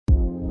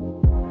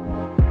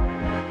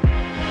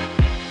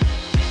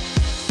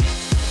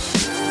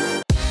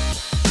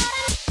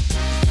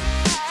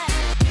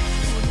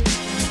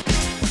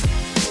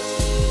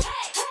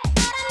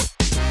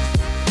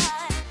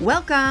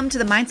Welcome to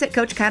the Mindset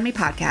Coach Academy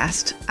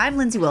podcast. I'm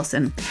Lindsay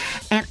Wilson,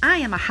 and I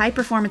am a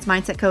high-performance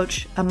mindset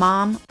coach, a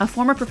mom, a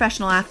former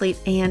professional athlete,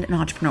 and an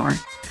entrepreneur.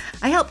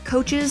 I help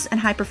coaches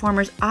and high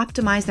performers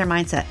optimize their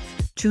mindset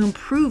to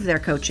improve their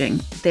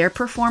coaching, their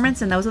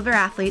performance, and those of their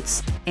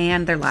athletes,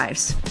 and their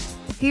lives.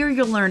 Here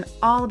you'll learn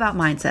all about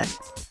mindset,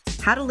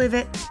 how to live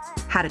it,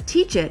 how to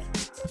teach it,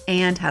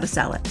 and how to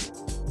sell it.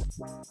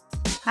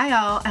 Hi,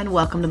 y'all, and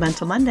welcome to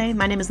Mental Monday.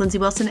 My name is Lindsay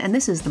Wilson, and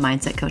this is the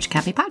Mindset Coach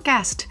Academy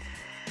podcast.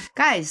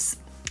 Guys,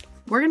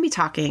 we're going to be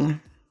talking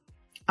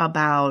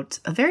about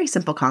a very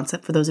simple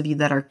concept for those of you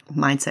that are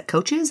mindset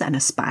coaches and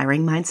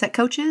aspiring mindset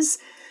coaches,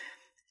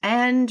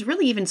 and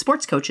really even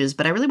sports coaches,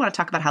 but I really want to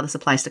talk about how this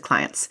applies to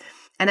clients.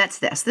 And that's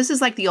this. This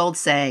is like the old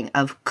saying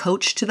of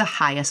coach to the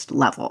highest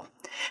level.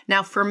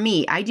 Now, for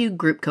me, I do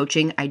group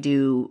coaching. I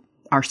do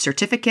our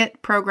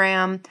certificate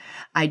program.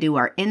 I do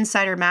our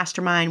Insider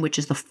Mastermind, which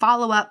is the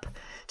follow-up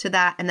to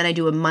that. And then I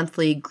do a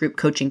monthly group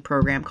coaching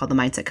program called the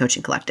Mindset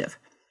Coaching Collective.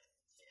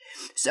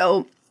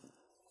 So,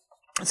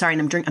 sorry,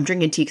 and I'm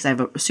drinking tea because I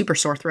have a super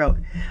sore throat.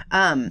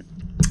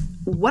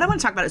 What I want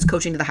to talk about is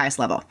coaching to the highest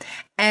level.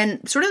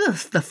 And sort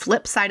of the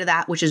flip side of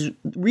that, which is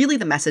really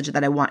the message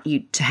that I want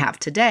you to have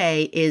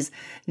today, is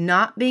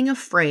not being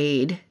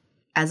afraid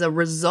as a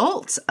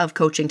result of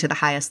coaching to the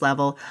highest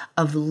level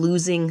of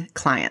losing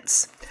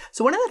clients.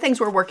 So one of the things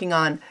we're working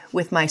on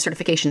with my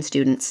certification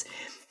students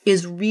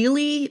is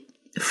really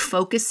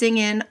focusing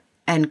in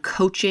and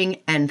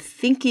coaching and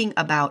thinking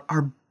about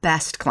our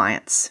best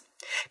clients.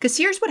 Because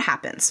here's what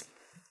happens.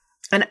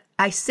 And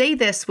I say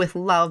this with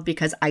love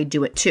because I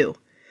do it too.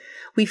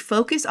 We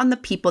focus on the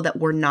people that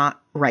we're not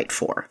right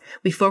for.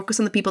 We focus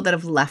on the people that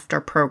have left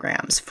our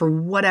programs for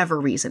whatever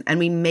reason, and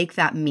we make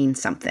that mean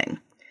something.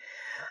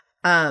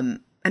 And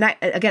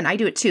I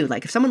do it too.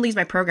 Like if someone leaves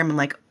my program, I'm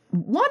like,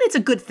 one, it's a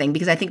good thing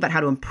because I think about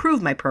how to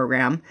improve my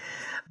program,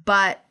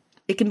 but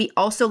it can be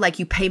also like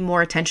you pay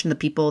more attention to the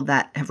people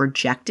that have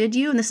rejected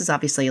you. And this is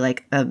obviously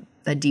like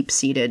a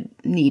deep-seated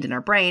need in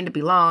our brain to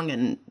belong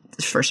and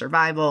for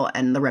survival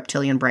and the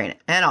reptilian brain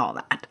and all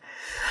that.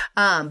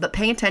 But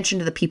paying attention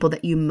to the people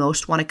that you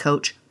most want to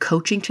coach,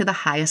 coaching to the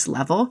highest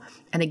level.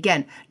 And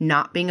again,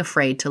 not being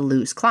afraid to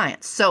lose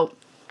clients. So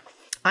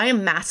I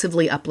am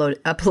massively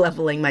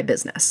up-leveling my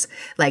business,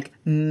 like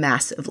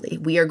massively.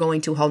 We are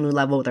going to a whole new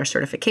level with our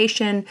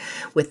certification,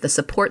 with the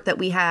support that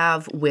we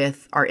have,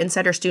 with our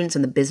insider students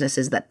and the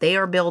businesses that they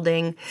are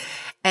building.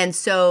 And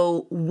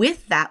so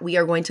with that, we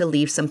are going to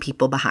leave some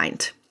people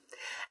behind.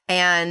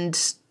 And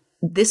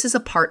this is a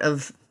part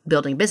of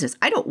building business.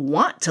 I don't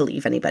want to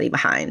leave anybody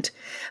behind,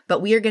 but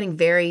we are getting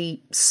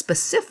very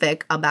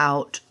specific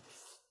about,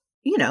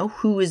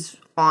 who is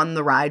on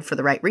the ride for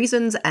the right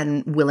reasons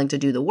and willing to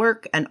do the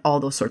work and all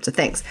those sorts of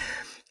things.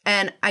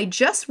 And I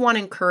just want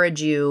to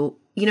encourage you,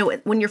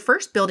 when you're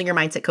first building your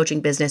mindset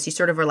coaching business, you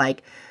sort of are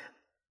like,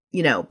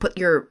 put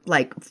your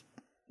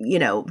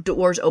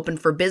doors open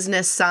for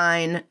business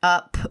sign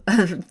up,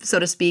 so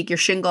to speak, your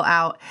shingle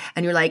out,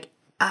 and you're like,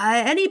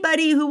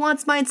 anybody who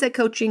wants mindset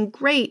coaching,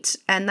 great.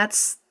 And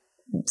that's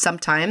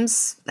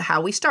sometimes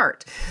how we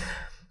start.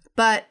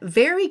 But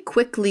very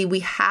quickly, we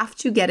have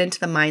to get into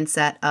the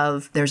mindset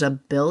of there's a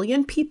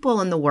billion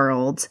people in the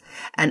world,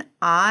 and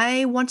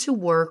I want to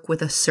work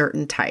with a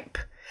certain type,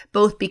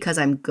 both because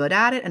I'm good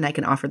at it and I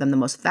can offer them the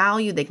most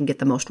value, they can get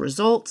the most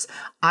results.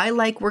 I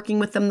like working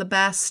with them the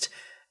best,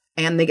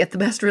 and they get the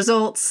best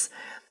results,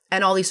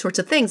 and all these sorts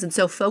of things. And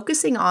so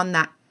focusing on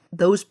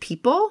those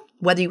people,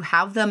 whether you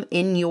have them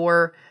in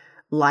your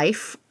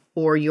life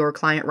or your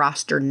client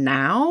roster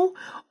now,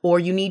 or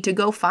you need to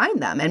go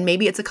find them. And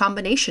maybe it's a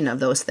combination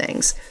of those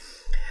things.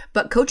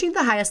 But coaching at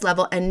the highest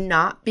level and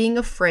not being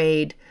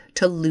afraid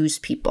to lose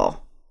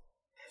people.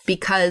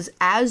 Because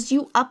as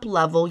you up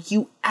level,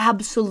 you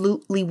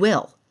absolutely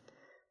will.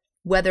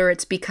 Whether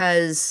it's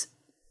because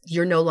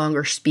you're no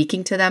longer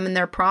speaking to them and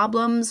their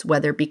problems,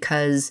 whether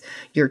because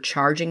you're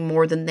charging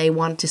more than they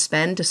want to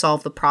spend to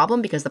solve the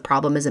problem because the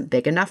problem isn't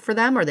big enough for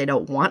them or they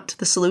don't want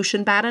the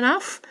solution bad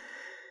enough,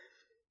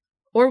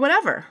 or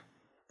whatever,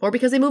 or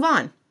because they move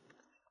on.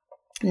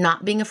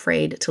 Not being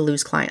afraid to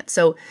lose clients.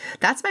 So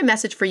that's my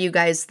message for you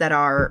guys that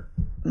are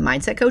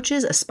mindset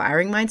coaches,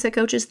 aspiring mindset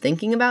coaches,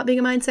 thinking about being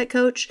a mindset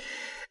coach,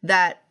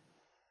 that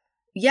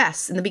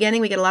yes, in the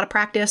beginning, we get a lot of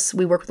practice.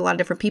 We work with a lot of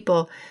different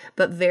people,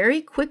 but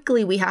very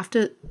quickly, we have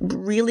to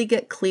really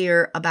get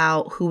clear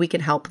about who we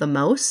can help the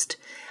most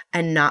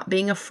and not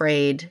being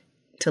afraid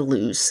to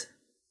lose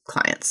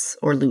clients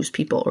or lose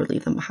people or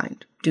leave them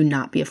behind. Do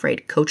not be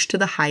afraid. Coach to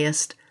the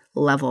highest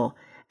level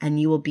and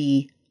you will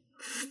be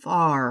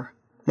far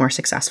more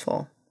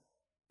successful,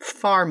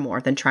 far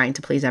more than trying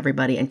to please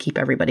everybody and keep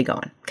everybody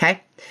going.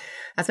 Okay?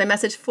 That's my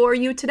message for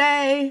you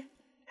today.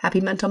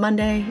 Happy Mental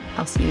Monday.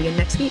 I'll see you again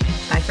next week.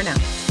 Bye for now.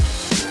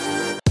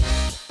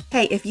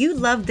 Hey, if you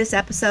loved this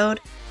episode,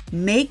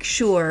 make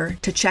sure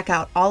to check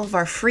out all of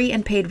our free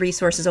and paid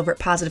resources over at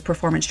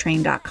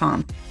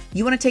positiveperformancetraining.com.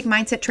 You want to take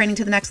mindset training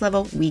to the next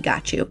level? We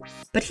got you.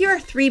 But here are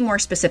 3 more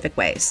specific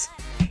ways.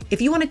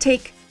 If you want to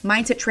take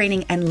mindset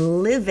training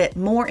and live it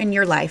more in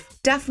your life,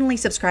 definitely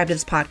subscribe to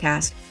this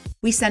podcast.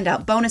 We send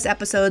out bonus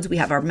episodes. We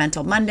have our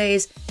Mental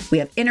Mondays. We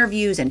have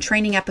interviews and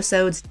training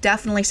episodes.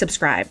 Definitely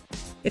subscribe.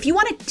 If you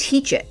want to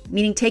teach it,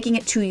 meaning taking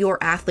it to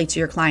your athletes or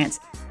your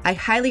clients, I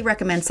highly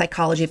recommend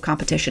Psychology of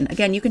Competition.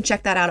 Again, you can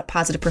check that out at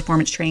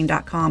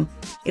positiveperformancetraining.com.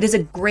 It is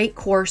a great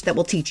course that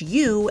will teach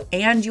you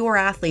and your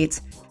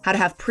athletes how to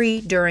have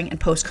pre, during,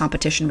 and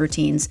post-competition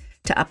routines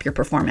to up your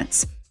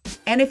performance.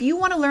 And if you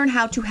want to learn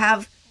how to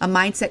have a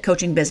mindset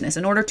coaching business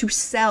in order to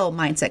sell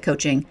mindset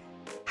coaching,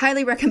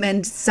 highly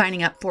recommend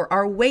signing up for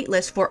our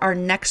waitlist for our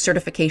next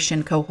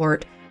certification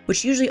cohort,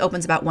 which usually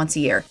opens about once a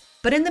year.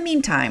 But in the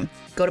meantime,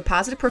 go to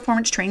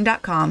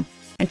positiveperformancetraining.com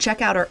and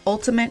check out our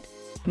ultimate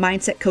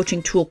mindset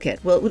coaching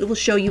toolkit. Well, it will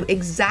show you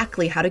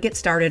exactly how to get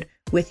started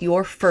with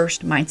your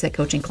first mindset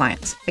coaching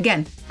clients.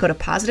 Again, go to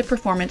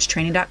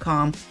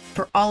positiveperformancetraining.com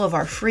for all of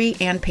our free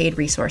and paid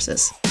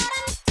resources.